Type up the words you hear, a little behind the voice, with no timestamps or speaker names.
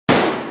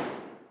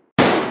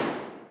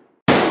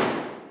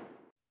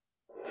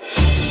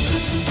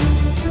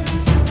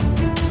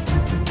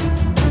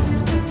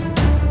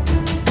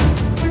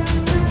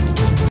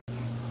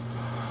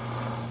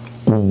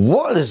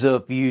What is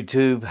up,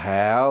 YouTube?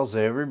 How's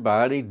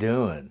everybody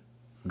doing?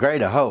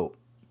 Great, I hope.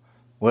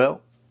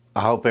 Well, I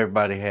hope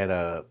everybody had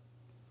a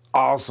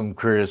awesome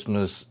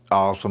Christmas,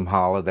 awesome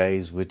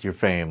holidays with your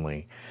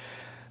family.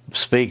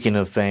 Speaking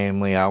of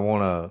family, I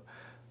want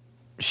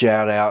to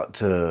shout out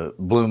to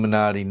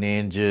Bluminati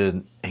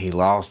Ninja. He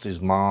lost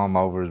his mom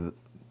over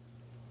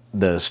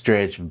the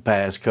stretch of the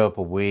past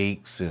couple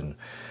weeks, and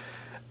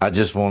I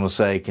just want to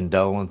say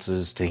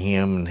condolences to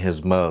him and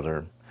his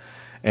mother.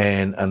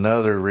 And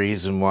another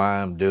reason why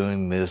I'm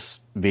doing this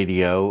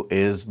video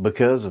is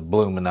because of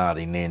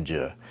Bluminati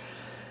Ninja.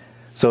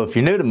 So if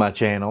you're new to my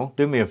channel,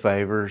 do me a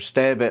favor,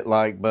 stab that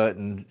like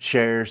button,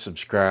 share,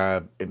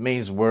 subscribe. It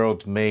means the world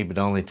to me, but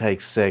only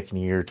takes a second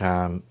of your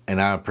time, and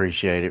I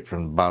appreciate it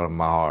from the bottom of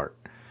my heart.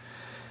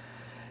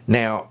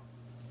 Now,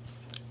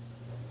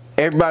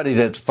 everybody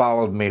that's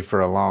followed me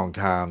for a long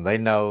time, they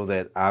know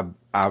that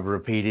I've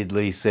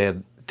repeatedly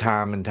said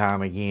time and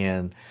time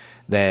again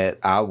that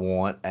I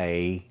want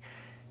a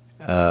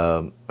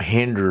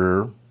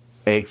Hinderer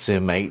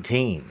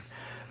XM18,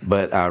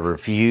 but I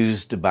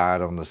refuse to buy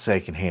it on the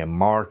secondhand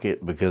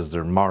market because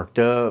they're marked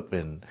up,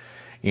 and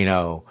you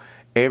know,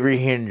 every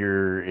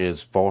Hinderer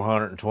is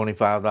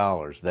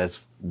 $425.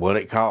 That's what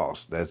it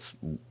costs. That's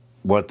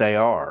what they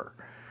are,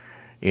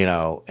 you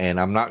know, and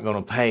I'm not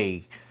going to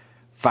pay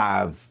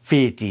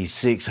 $550,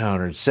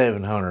 $600,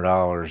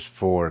 $700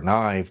 for a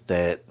knife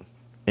that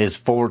is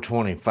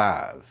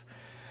 $425.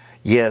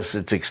 Yes,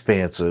 it's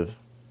expensive,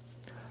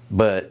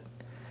 but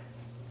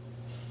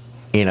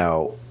you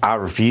know, I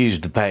refuse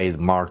to pay the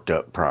marked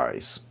up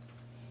price.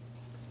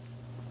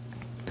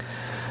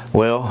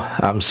 Well,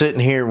 I'm sitting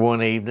here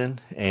one evening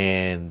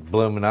and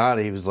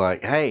Bluminati was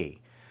like, hey,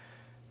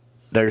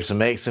 there's some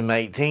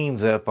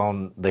XM18s up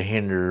on the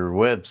Hinderer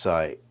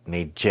website.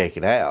 Need to check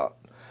it out.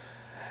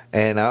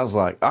 And I was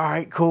like, all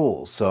right,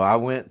 cool. So I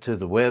went to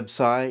the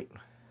website,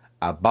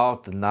 I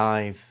bought the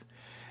knife,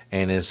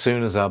 and as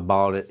soon as I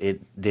bought it,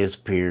 it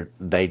disappeared.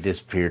 They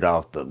disappeared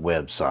off the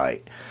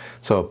website.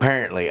 So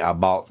apparently I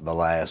bought the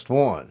last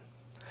one.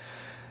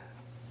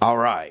 All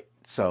right,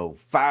 so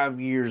 5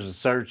 years of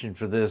searching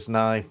for this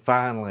knife.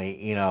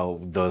 Finally, you know,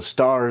 the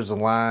stars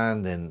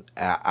aligned and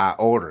I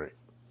ordered it.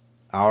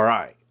 All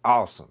right,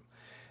 awesome.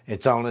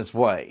 It's on its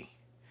way.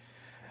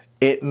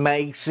 It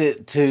makes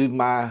it to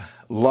my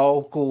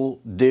local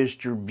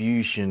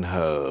distribution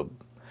hub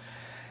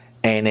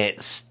and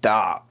it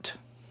stopped.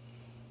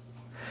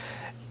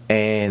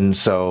 And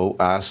so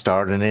I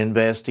started an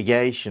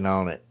investigation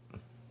on it.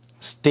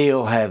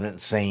 Still haven't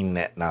seen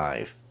that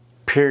knife,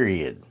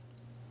 period.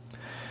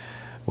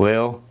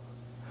 Well,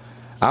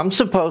 I'm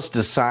supposed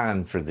to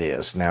sign for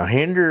this. Now,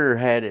 Hinderer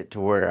had it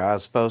to where I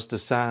was supposed to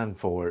sign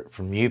for it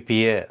from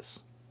UPS.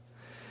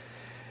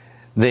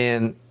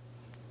 Then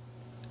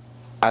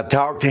I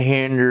talked to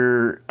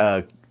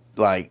Hinderer,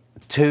 like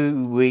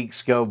 2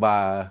 weeks go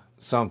by,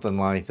 something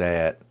like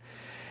that.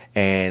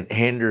 And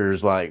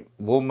Hinderer's like,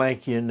 we'll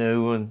make you a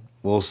new one.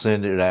 We'll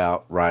send it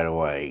out right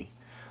away.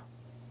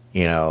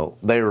 You know,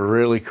 they were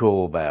really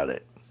cool about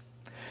it.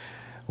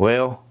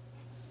 Well,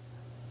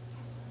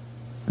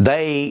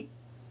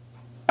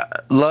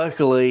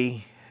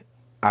 luckily,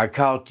 I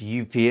caught the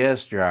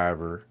UPS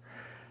driver.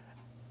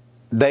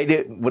 They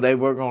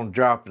were going to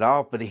drop it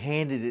off, but he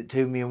handed it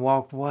to me and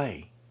walked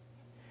away.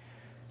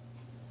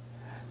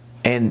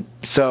 And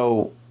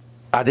so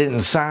I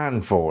didn't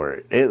sign for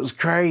it. It was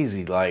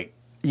crazy. Like,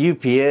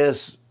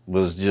 UPS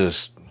was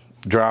just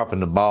dropping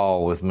the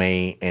ball with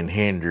me and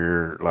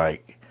Hinderer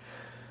like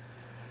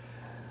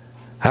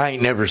I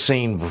ain't never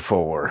seen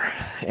before.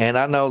 And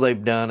I know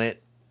they've done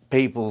it.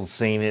 People have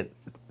seen it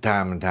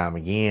time and time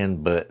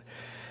again, but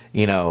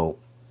you know,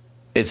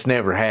 it's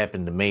never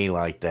happened to me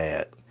like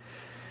that.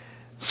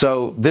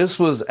 So this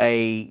was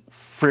a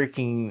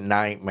freaking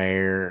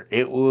nightmare.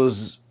 It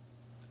was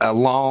a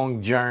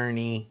long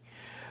journey,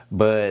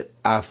 but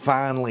I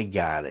finally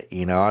got it.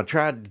 You know, I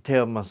tried to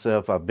tell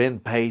myself I've been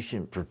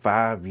patient for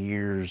 5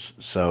 years,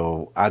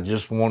 so I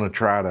just want to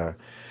try to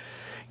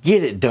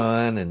get it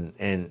done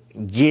and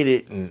get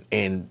it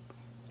and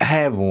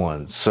have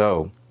one.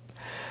 So,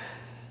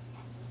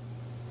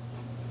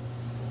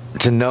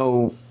 to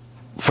no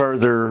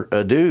further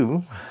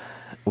ado,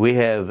 we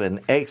have an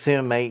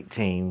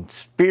XM18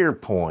 Spear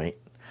Point,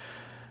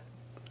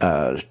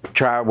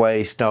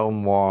 tri-way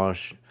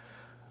stonewash,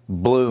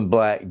 blue and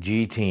black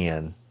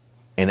G10,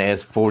 and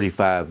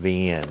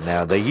S45VN.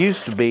 Now, they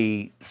used to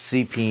be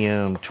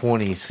CPM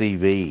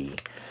 20CV,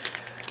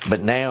 but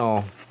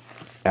now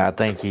I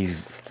think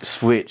he's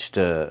switched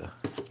to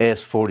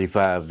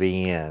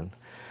S45VN.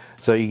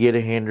 So you get a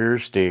Hinderer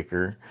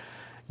sticker,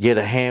 get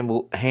a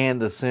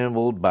hand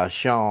assembled by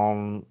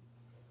Sean.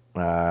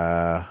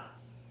 I'm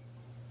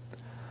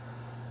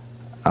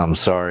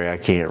sorry, I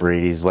can't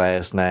read his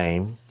last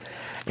name.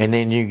 And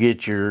then you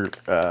get your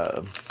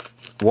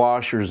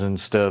washers and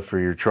stuff for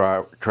your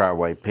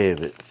tri-way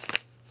pivot.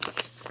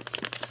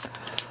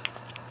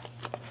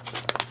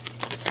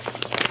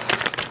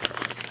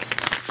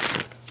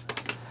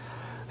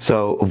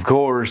 So, of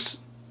course,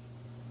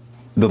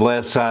 the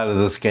left side of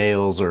the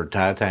scales are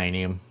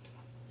titanium.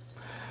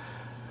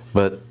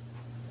 But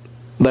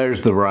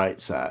there's the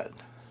right side.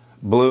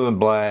 Blue and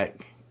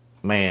black,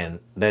 man,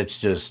 that's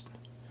just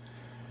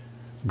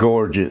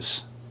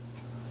gorgeous.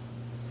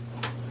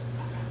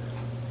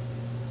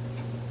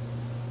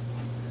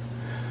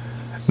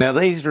 Now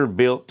these are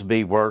built to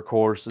be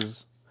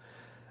workhorses.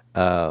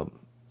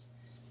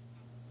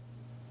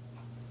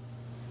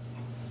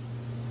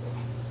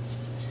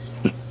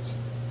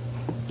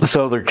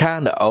 So they're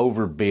kind of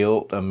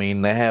overbuilt. I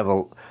mean, they have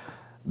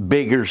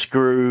bigger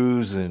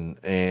screws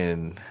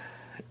and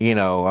you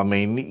know, I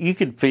mean, you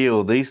could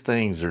feel these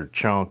things are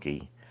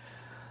chunky.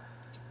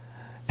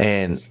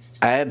 And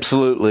I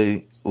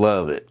absolutely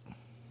love it.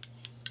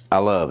 I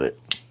love it.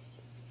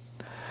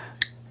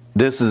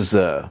 This is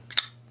a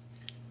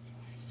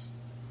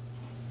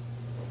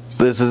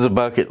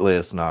bucket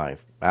list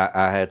knife,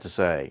 I have to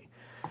say.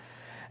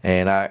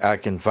 And I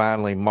can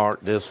finally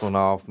mark this one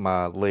off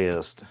my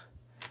list.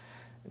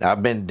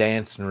 I've been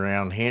dancing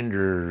around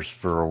Hinderers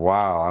for a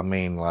while. I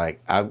mean,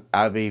 like,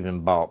 I've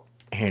even bought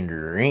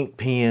Hinderer ink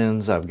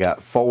pens. I've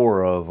got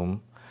 4 of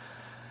them.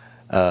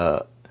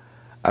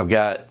 I've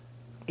got,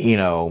 you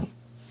know,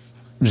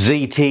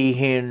 ZT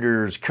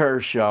Hinderers,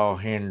 Kershaw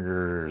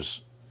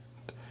Hinderers.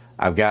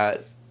 I've got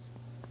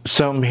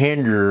some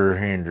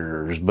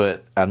Hinderers,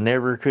 but I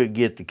never could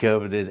get the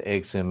coveted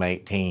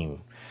XM18.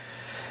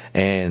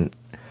 And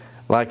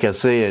like I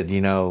said,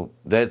 you know,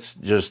 that's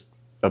just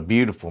a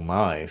beautiful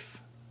knife.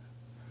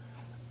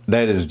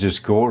 That is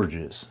just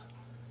gorgeous.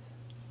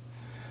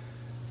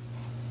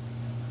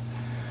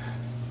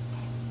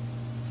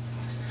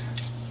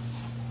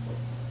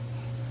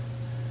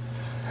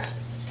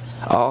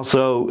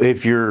 Also,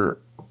 if you're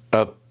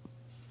a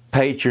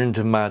patron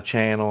to my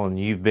channel and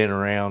you've been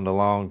around a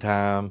long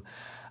time,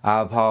 I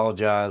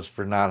apologize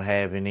for not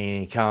having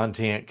any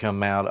content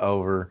come out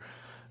over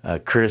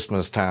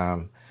Christmas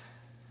time.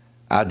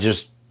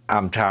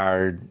 I'm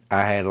tired.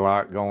 I had a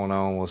lot going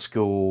on with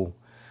school.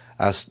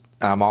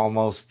 I'm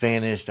almost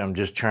finished. I'm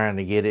just trying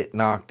to get it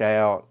knocked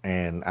out,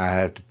 and I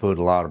have to put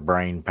a lot of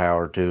brain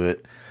power to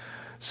it.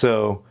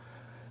 So,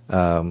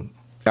 I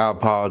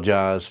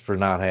apologize for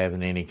not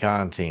having any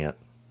content.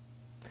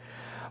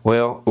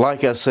 Well,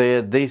 like I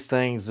said, these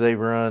things, they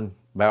run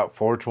about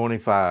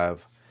 $4.25,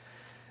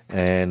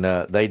 and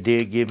they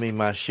did give me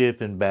my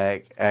shipping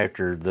back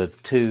after the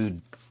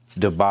 2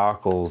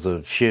 debacles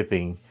of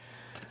shipping.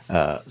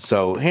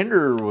 So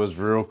Hinderer was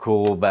real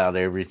cool about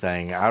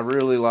everything. I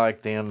really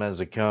like them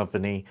as a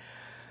company.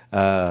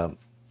 I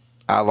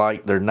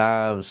like their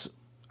knives.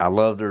 I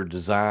love their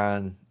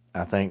design.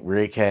 I think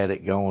Rick had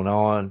it going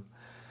on,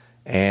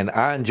 and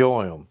I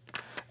enjoy them.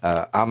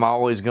 I'm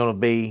always going to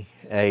be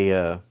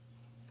a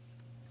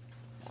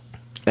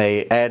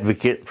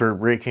advocate for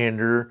Rick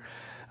Hinderer.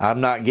 I'm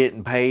not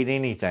getting paid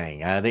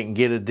anything. I didn't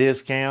get a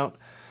discount.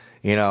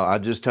 You know, I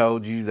just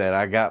told you that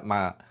I got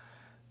my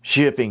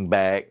shipping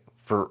back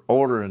for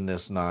ordering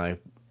this knife,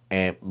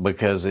 and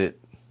because it,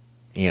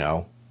 you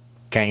know,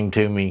 came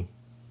to me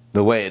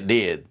the way it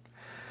did.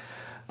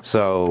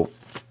 So,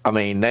 I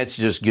mean, that's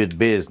just good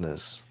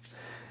business.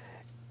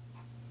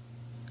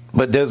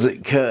 But does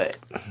it cut?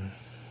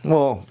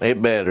 Well, it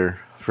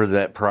better for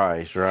that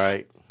price,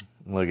 right?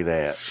 Look at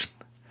that.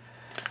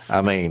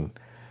 I mean,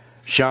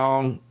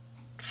 Sean,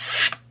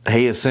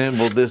 he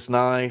assembled this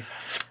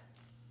knife,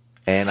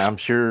 and I'm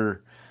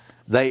sure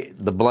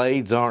the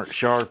blades aren't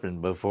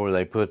sharpened before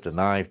they put the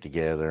knife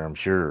together, I'm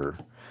sure.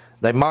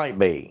 They might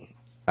be.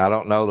 I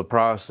don't know the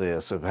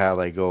process of how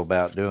they go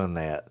about doing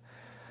that.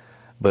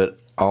 But,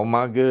 oh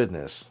my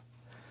goodness.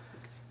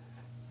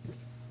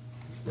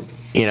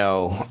 You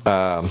know,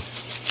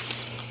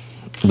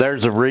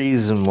 there's a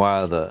reason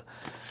why the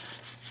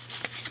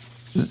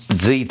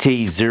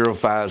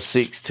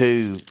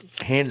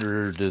ZT0562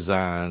 Hinderer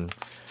design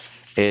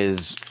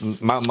is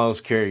my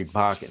most carried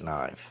pocket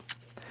knife.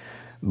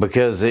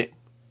 Because it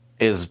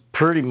is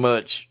pretty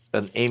much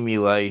an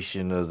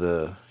emulation of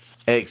the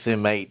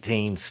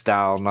XM18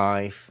 style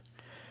knife.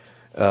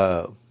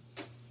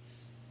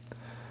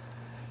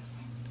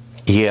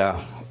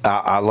 Yeah,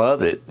 I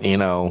love it, you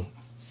know.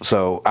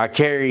 So I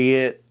carry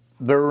it.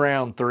 They're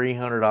around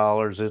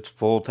 $300. It's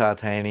full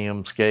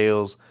titanium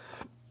scales.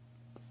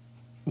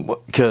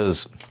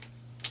 Because,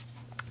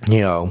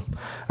 you know,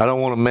 I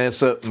don't want to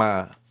mess up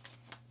my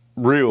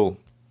real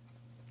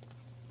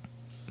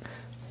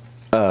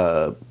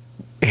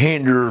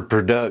Hinderer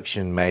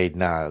production made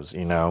knives,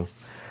 you know.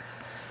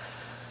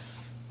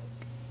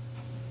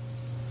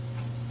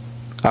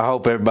 I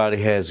hope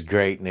everybody has a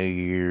great New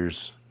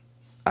Year's.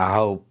 I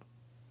hope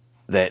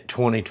that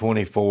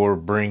 2024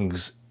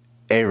 brings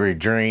every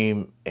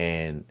dream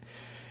and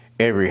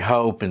every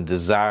hope and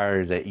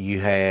desire that you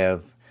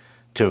have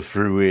to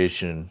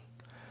fruition.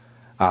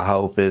 I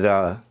hope it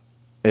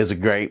is a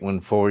great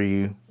one for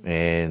you.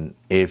 And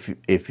if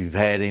you've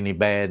had any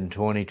bad in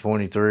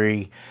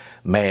 2023,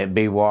 may it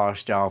be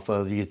washed off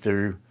of you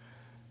through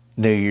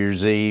New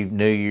Year's Eve,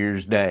 New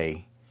Year's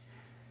Day.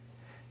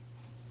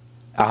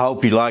 I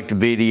hope you liked the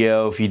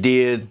video. If you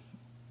did,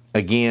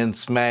 again,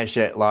 smash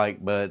that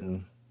like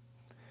button.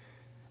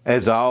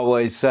 As I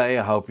always say,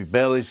 I hope your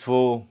belly's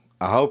full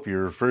I hope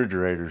your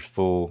refrigerator's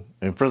full.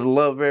 And for the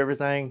love of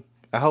everything,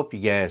 I hope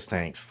your gas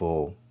tank's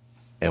full.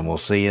 And we'll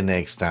see you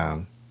next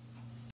time.